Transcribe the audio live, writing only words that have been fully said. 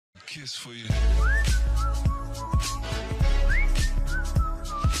kiss for you.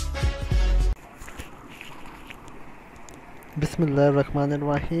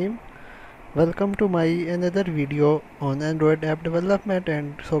 Bismillahirrahmanirrahim. Welcome to my another video on Android app development.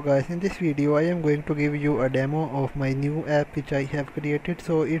 And so guys, in this video I am going to give you a demo of my new app which I have created.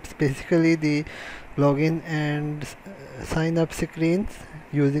 So it's basically the login and sign up screens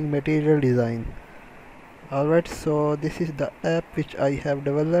using material design. Alright, so this is the app which I have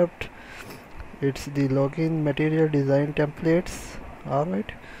developed. It's the login material design templates.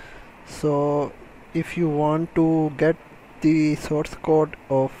 Alright, so if you want to get the source code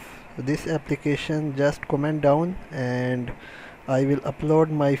of this application, just comment down and I will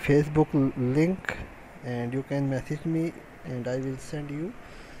upload my Facebook link and you can message me and I will send you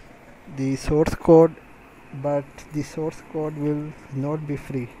the source code, but the source code will not be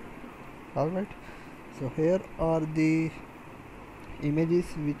free. Alright, so here are the images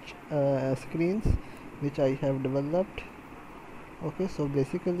which screens which I have developed. Okay, so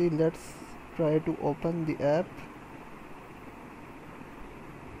basically let's try to open the app.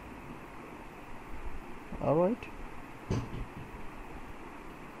 Alright,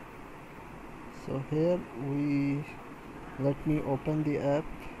 so here let me open the app,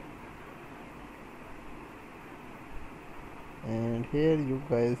 and here you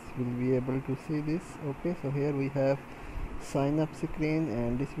guys will be able to see this. Okay, so here we have sign up screen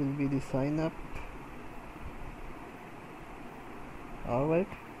and this will be the sign up. Alright,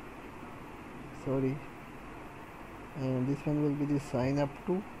 sorry, and this one will be the sign up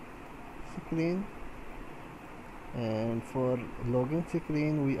to screen, and for login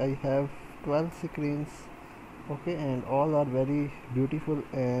screen I have 12 screens. Okay, and all are very beautiful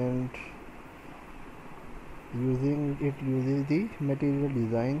and uses the material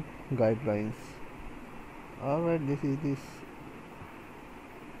design guidelines. Alright, this is this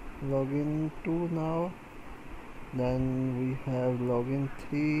login 2 now, then we have login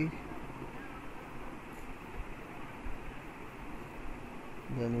 3,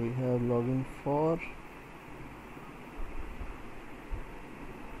 then we have login 4.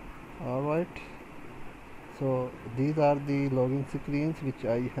 Alright, so these are the login screens which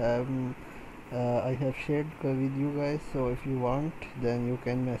I have shared with you guys. So if you want, then you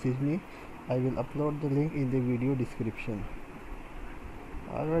can message me. I will upload the link in the video description.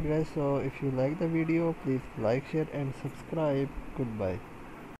 Alright guys, so if you like the video, please like, share and subscribe. Goodbye.